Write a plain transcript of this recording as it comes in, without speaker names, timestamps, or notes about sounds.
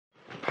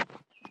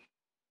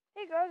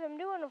guys,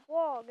 I'm doing a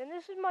vlog, and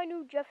this is my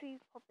new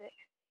Jeffy puppet.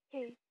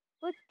 Hey,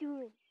 what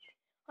doing?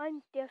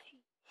 I'm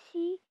Jeffy.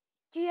 See?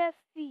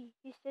 Jeffy,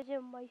 it says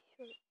in my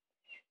shirt.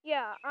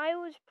 Yeah, I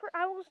was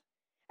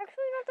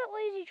actually not that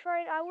lazy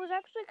I was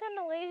actually kind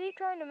of lazy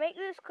trying to make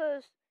this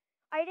because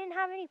I didn't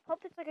have any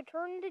puppets I could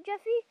turn into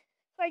Jeffy.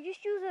 So I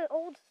just used an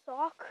old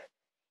sock,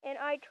 and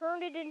I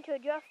turned it into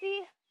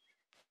Jeffy.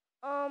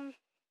 Kind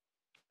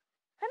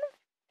of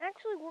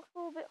actually worked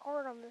a little bit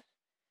hard on this.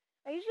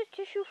 I used a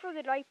tissue for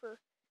the diaper.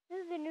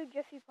 This is the new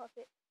Jeffy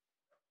puppet.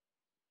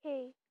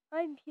 Hey,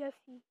 I'm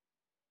Jeffy.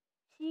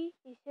 See,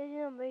 it says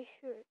it on my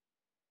shirt.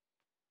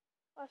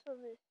 Also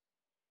this.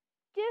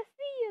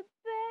 Jeffy, you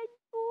bad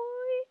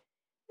boy.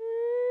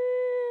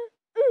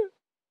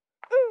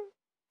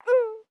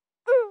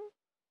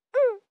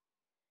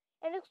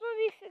 And it's going to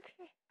be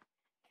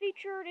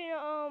featured in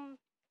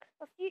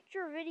a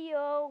future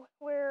video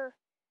where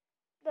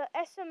the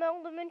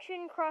SML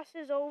dimension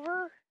crosses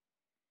over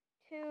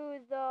to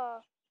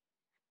the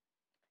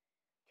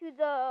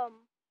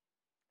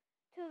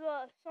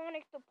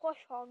Sonic the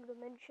Plush Hog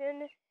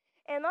dimension,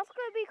 and that's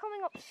going to be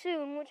coming up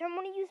soon, which I'm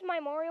going to use my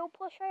Mario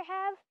plush I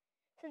have,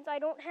 since I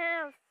don't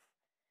have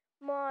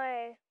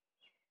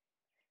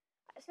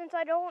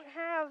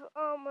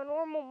a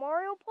normal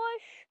Mario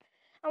plush.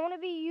 I want to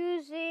be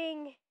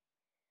using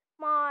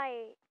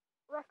my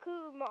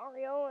Raccoon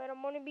Mario, and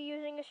I'm going to be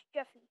using this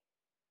Jeffy.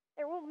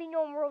 There will be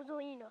no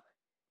Rosalina.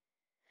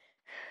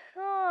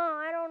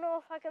 Oh, I don't know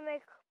if I can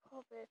make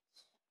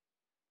puppets.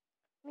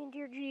 I mean,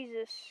 dear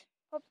Jesus.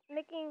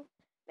 Making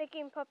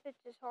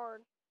puppets is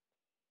hard.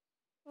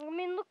 I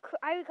mean, look,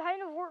 I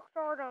kind of worked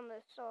hard on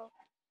this, so.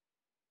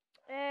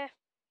 Well,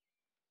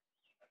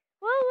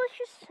 let's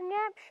just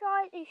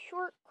snapshot a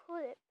short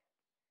clip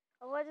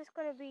of what it's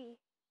gonna be.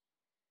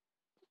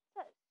 What's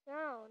that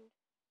sound?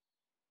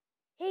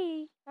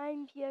 Hey,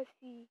 I'm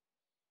Jeffy.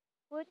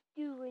 What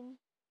doing?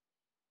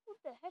 What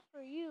the heck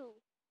are you?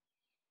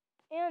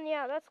 And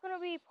yeah, that's gonna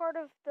be part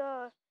of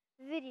the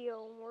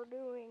video we're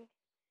doing.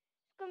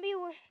 It's gonna be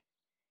a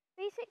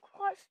basic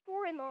plot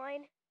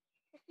storyline.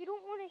 If you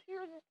don't want to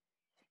hear the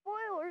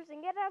spoilers,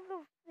 then get out of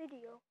the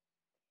video.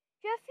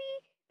 Jeffy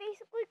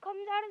basically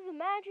comes out of the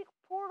magic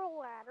portal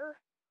ladder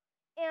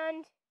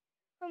and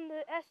from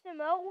the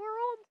SML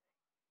world,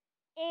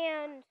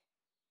 and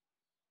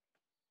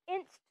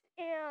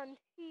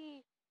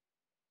he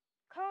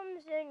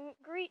comes and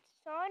greets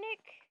Sonic,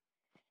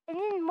 and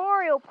then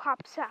Mario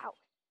pops out,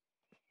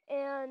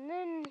 and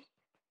then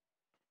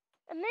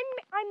I may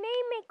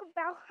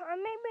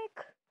make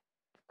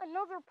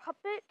another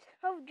puppet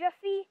of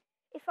Jeffy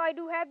if I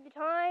do have the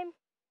time.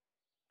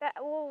 That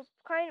will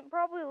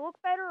probably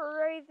look better,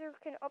 or I either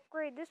can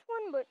upgrade this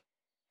one, but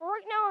for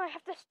right now I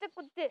have to stick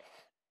with this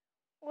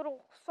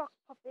little sock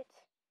puppet.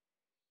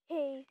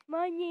 Hey,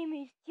 my name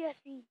is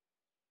Jeffy.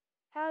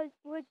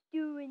 What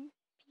doing,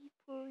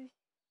 people?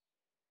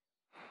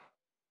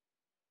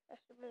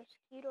 That's the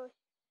mosquitoes.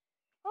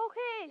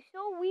 Okay,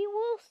 so we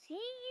will see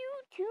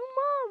you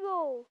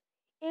tomorrow.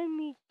 And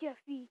meet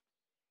Jeffy.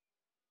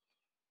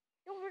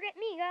 Don't forget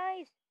me,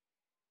 guys.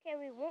 Okay,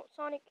 we won't,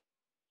 Sonic.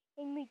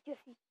 And meet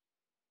Jeffy.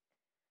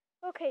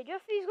 Okay,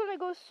 Jeffy's gonna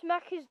go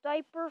smack his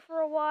diaper for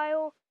a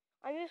while.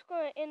 I'm just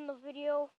gonna end the video.